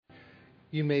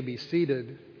You may be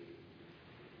seated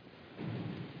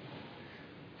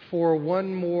for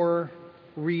one more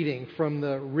reading from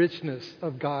the richness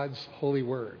of God's holy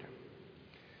word.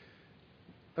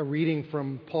 A reading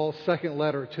from Paul's second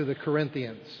letter to the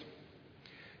Corinthians.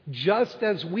 Just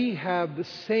as we have the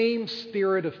same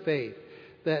spirit of faith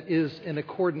that is in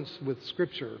accordance with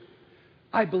Scripture,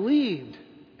 I believed,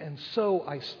 and so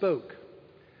I spoke.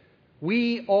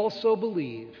 We also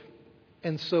believe,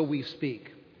 and so we speak,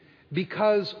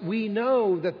 because we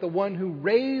know that the one who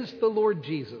raised the Lord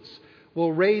Jesus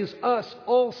will raise us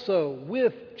also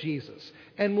with Jesus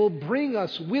and will bring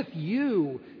us with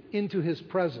you into his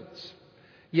presence.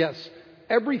 Yes,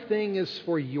 everything is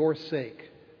for your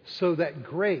sake, so that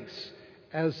grace,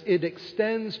 as it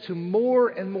extends to more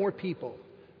and more people,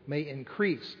 may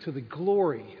increase to the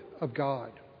glory of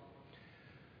God.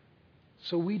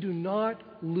 So we do not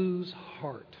lose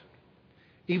heart.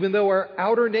 Even though our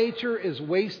outer nature is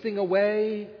wasting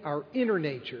away, our inner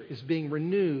nature is being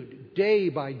renewed day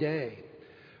by day.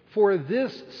 For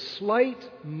this slight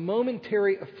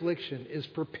momentary affliction is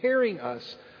preparing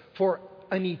us for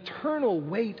an eternal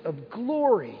weight of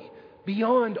glory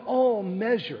beyond all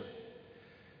measure.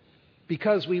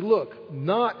 Because we look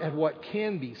not at what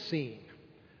can be seen,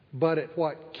 but at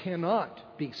what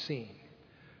cannot be seen.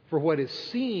 For what is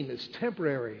seen is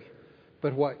temporary,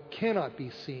 but what cannot be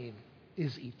seen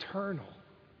is eternal.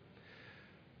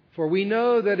 For we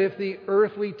know that if the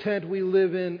earthly tent we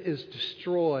live in is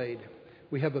destroyed,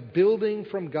 we have a building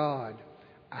from God,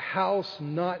 a house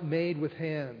not made with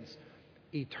hands,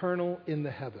 eternal in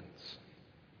the heavens.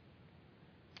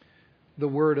 The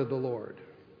word of the Lord.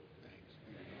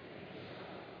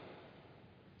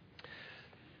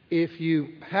 If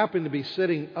you happen to be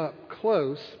sitting up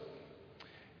close,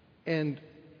 and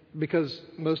because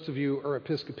most of you are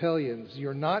Episcopalians,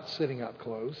 you're not sitting up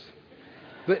close.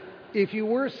 But if you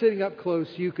were sitting up close,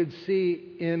 you could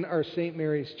see in our St.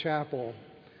 Mary's Chapel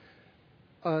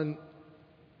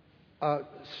a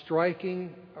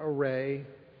striking array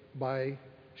by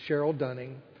Cheryl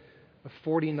Dunning of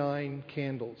 49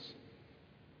 candles.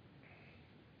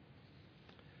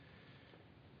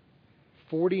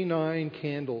 49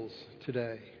 candles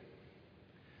today.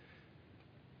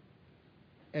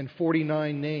 And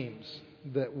 49 names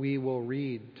that we will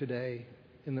read today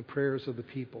in the prayers of the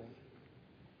people.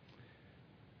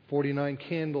 49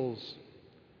 candles,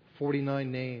 49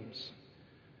 names.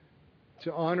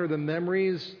 To honor the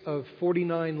memories of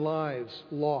 49 lives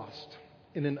lost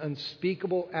in an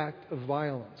unspeakable act of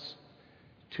violence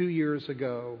 2 years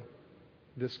ago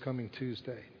this coming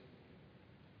Tuesday.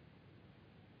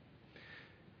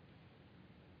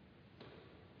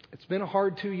 It's been a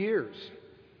hard 2 years.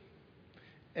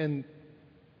 And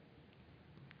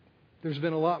there's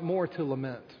been a lot more to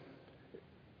lament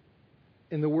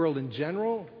in the world in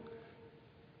general,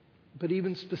 but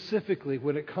even specifically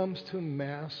when it comes to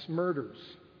mass murders.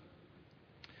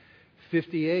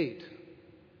 58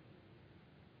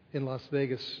 in Las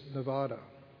Vegas, Nevada.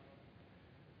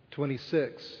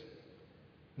 26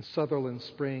 in Sutherland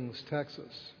Springs,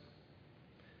 Texas.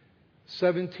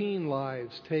 17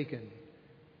 lives taken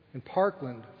in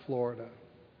Parkland, Florida.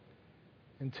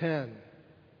 And 10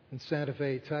 in Santa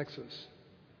Fe, Texas.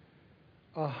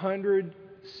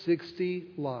 160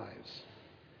 lives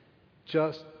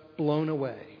just blown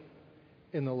away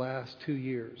in the last 2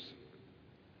 years.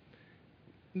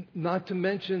 Not to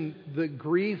mention the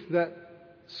grief that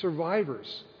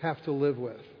survivors have to live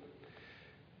with.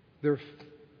 Their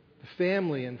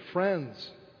family and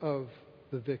friends of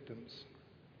the victims.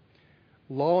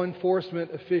 Law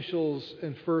enforcement officials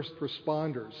and first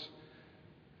responders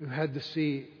who had to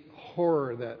see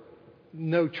horror that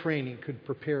no training could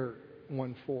prepare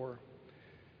one for.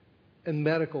 And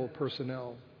medical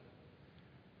personnel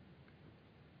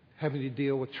having to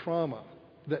deal with trauma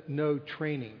that no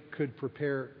training could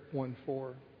prepare one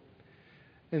for.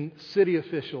 And city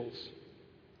officials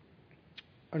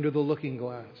under the looking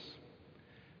glass.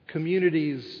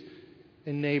 Communities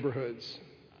and neighborhoods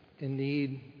in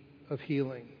need of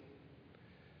healing.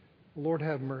 Lord,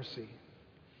 have mercy.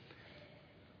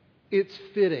 It's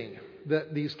fitting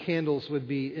that these candles would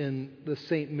be in the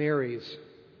St. Mary's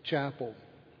Chapel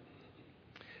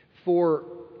for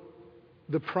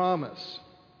the promise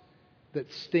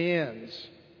that stands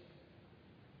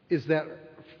is that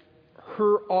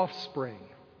her offspring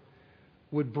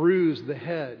would bruise the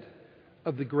head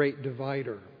of the great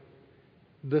divider,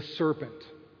 the serpent,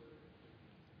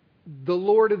 the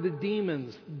Lord of the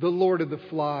demons, the Lord of the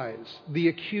flies, the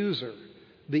accuser,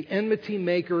 the enmity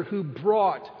maker who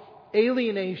brought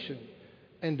alienation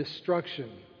and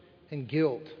destruction and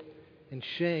guilt and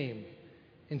shame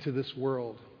into this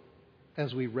world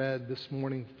as we read this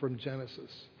morning from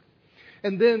Genesis.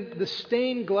 And then the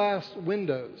stained glass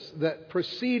windows that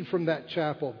proceed from that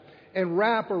chapel and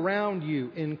wrap around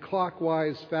you in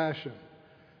clockwise fashion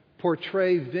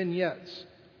portray vignettes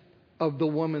of the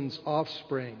woman's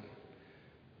offspring,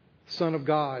 Son of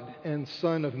God and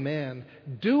Son of Man,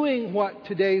 doing what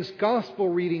today's gospel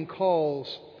reading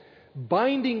calls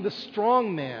binding the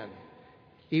strong man,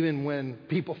 even when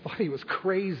people thought he was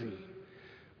crazy.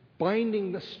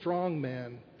 Binding the strong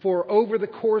man, for over the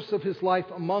course of his life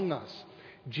among us,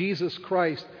 Jesus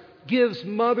Christ gives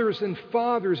mothers and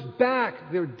fathers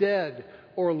back their dead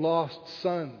or lost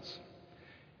sons,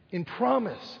 in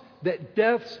promise that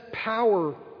death's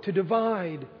power to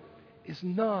divide is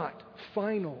not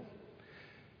final.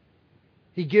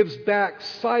 He gives back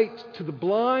sight to the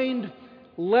blind,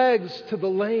 legs to the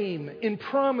lame, in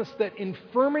promise that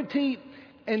infirmity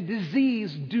and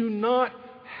disease do not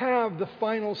have the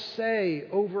final say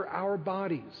over our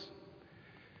bodies.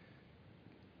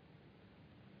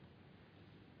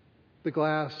 The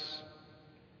glass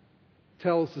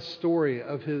tells the story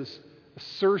of his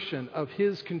assertion of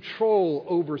his control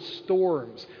over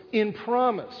storms, in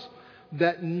promise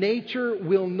that nature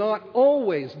will not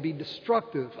always be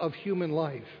destructive of human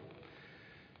life.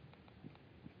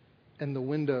 And the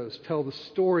windows tell the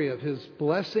story of his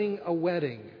blessing a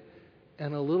wedding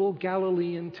in a little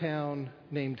Galilean town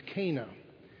named Cana,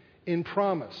 in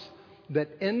promise that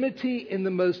enmity in the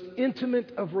most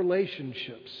intimate of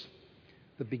relationships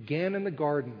that began in the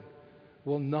garden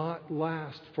will not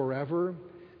last forever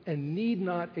and need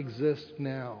not exist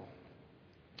now.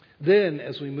 Then,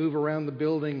 as we move around the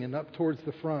building and up towards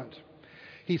the front,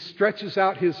 he stretches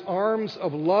out his arms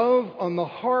of love on the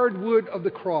hard wood of the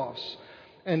cross.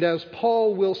 And as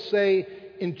Paul will say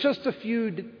in just a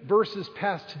few verses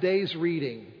past today's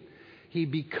reading, he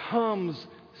becomes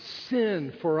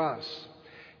sin for us,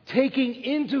 taking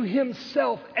into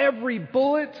himself every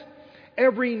bullet,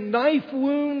 every knife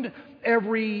wound,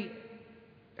 every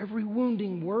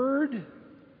wounding word,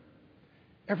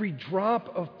 every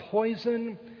drop of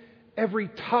poison, every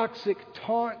toxic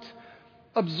taunt,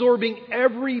 absorbing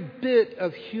every bit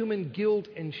of human guilt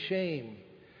and shame,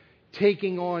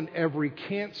 taking on every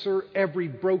cancer, every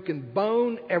broken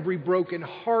bone, every broken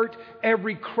heart,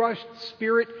 every crushed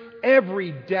spirit,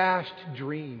 every dashed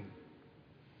dream.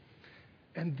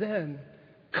 And then,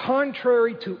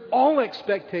 contrary to all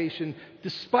expectation,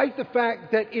 despite the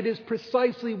fact that it is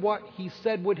precisely what he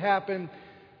said would happen,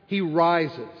 he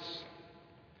rises.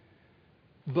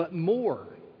 But more,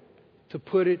 to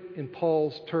put it in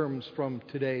Paul's terms from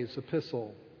today's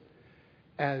epistle,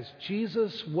 as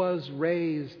Jesus was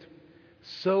raised,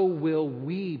 so will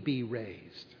we be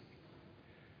raised.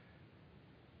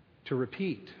 To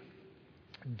repeat,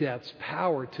 death's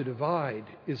power to divide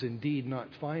is indeed not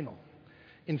final.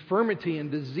 Infirmity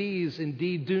and disease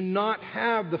indeed do not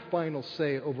have the final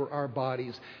say over our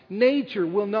bodies. Nature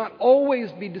will not always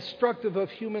be destructive of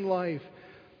human life.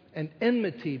 And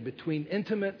enmity between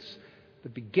intimates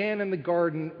that began in the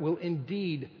garden will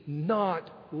indeed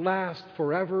not last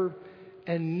forever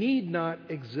and need not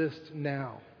exist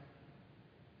now.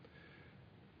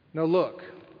 Now look,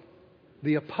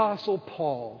 the Apostle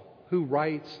Paul, who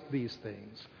writes these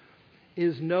things,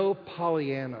 is no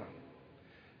Pollyanna,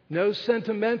 no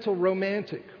sentimental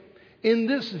romantic. In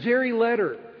this very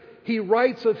letter, he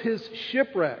writes of his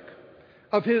shipwreck,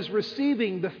 of his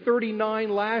receiving the 39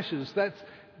 lashes. That's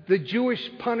the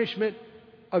Jewish punishment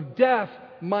of death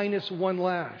minus one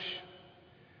lash.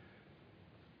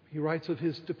 He writes of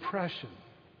his depression.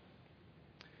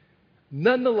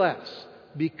 Nonetheless,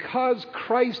 because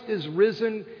Christ is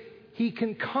risen, he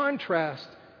can contrast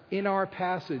in our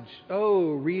passage.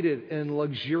 Oh, read it and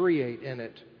luxuriate in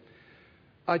it.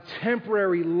 A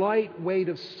temporary light weight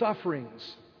of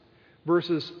sufferings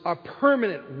versus a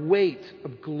permanent weight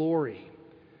of glory.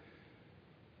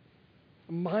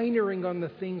 Minoring on the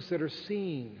things that are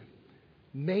seen,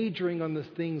 majoring on the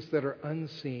things that are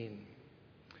unseen.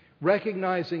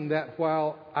 Recognizing that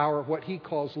while what he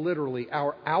calls literally,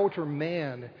 our outer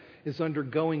man is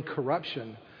undergoing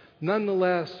corruption,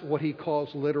 nonetheless, what he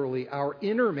calls literally, our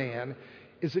inner man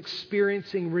is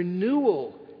experiencing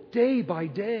renewal day by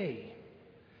day.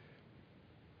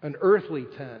 An earthly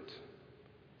tent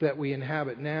that we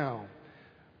inhabit now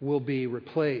will be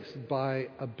replaced by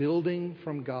a building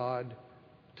from God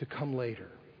to come later.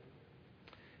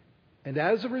 And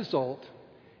as a result,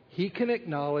 he can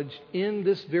acknowledge in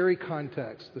this very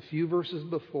context, the few verses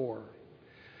before,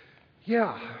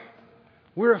 yeah,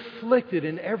 we're afflicted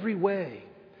in every way.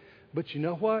 But you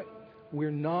know what?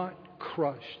 We're not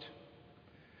crushed.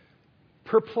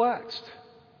 Perplexed,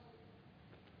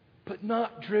 but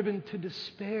not driven to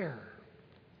despair.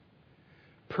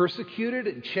 persecuted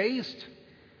and chased,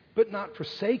 but not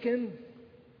forsaken,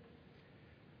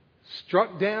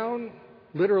 struck down,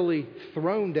 literally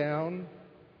thrown down,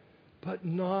 but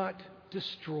not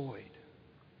destroyed.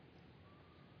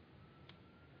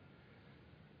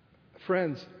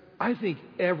 Friends, I think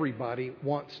everybody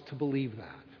wants to believe that.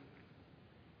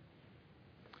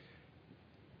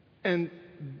 And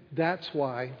that's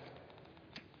why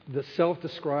the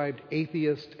self-described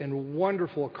atheist and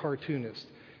wonderful cartoonist,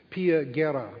 Pia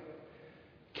Guerra,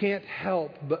 can't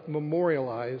help but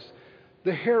memorialize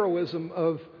the heroism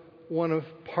of one of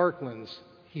Parkland's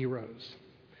heroes,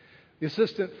 the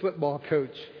assistant football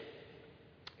coach,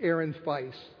 Aaron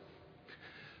Feist,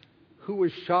 who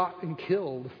was shot and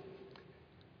killed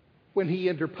when he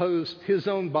interposed his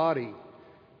own body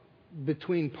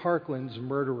between Parkland's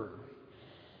murderer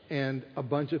and a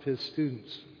bunch of his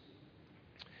students.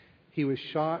 He was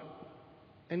shot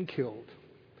and killed.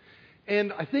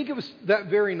 And I think it was that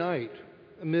very night,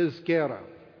 Ms. Guerra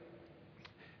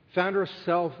found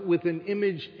herself with an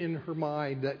image in her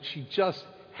mind that she just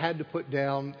had to put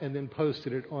down and then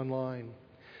posted it online.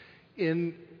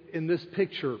 In this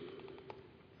picture,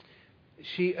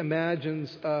 she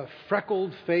imagines a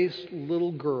freckled-faced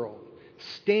little girl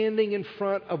standing in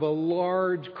front of a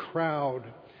large crowd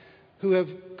who have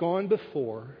gone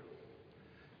before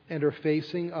and are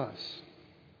facing us.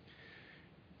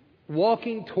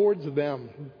 Walking towards them,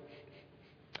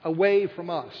 away from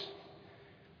us,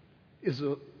 is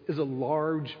a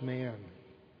large man.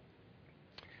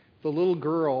 The little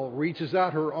girl reaches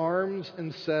out her arms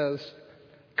and says,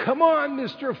 "Come on,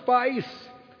 Mr. Feist.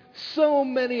 So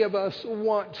many of us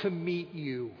want to meet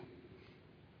you."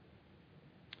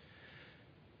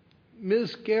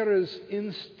 Ms. Guerra's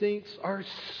instincts are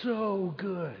so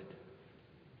good.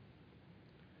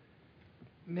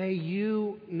 May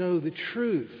you know the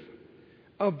truth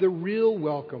of the real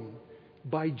welcome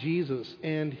by Jesus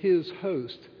and his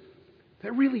host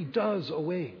that really does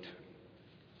await.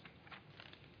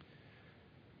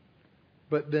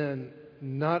 But then,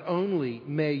 not only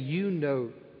may you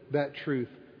know that truth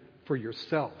for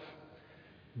yourself,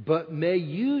 but may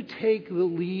you take the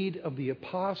lead of the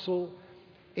apostle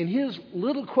in his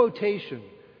little quotation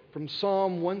from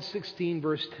Psalm 116,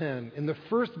 verse 10, in the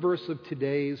first verse of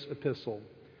today's epistle.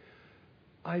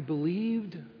 I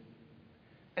believed,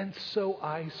 and so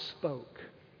I spoke.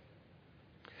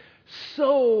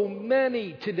 So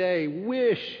many today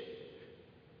wish,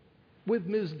 with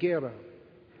Ms. Guerra,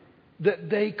 that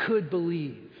they could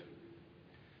believe.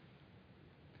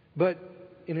 But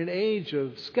in an age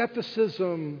of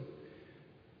skepticism,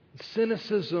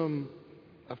 cynicism,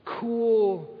 of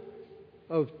cool,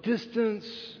 of distance,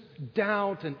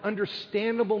 doubt, and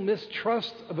understandable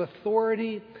mistrust of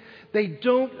authority, they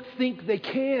don't think they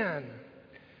can.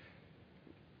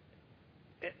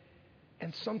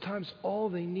 And sometimes all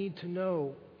they need to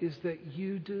know is that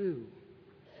you do.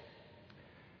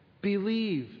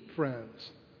 Believe,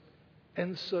 friends,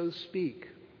 and so speak.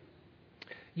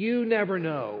 You never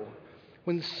know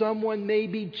when someone may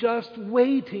be just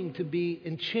waiting to be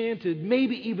enchanted,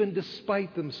 maybe even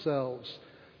despite themselves,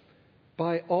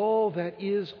 by all that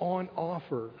is on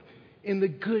offer in the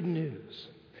good news.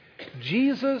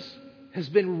 Jesus has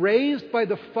been raised by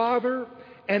the Father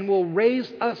and will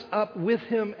raise us up with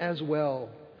him as well,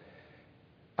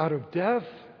 out of death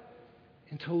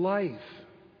into life,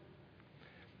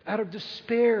 out of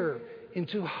despair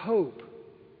into hope,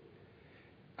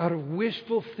 out of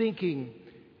wishful thinking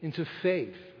into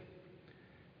faith,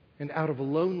 and out of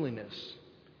loneliness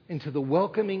into the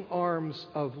welcoming arms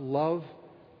of love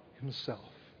himself.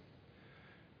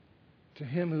 To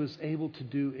him who is able to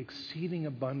do exceeding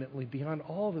abundantly beyond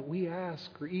all that we ask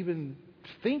or even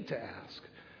think to ask,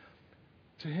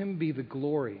 to him be the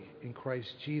glory in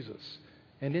Christ Jesus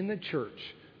and in the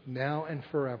church now and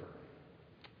forever.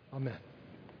 Amen.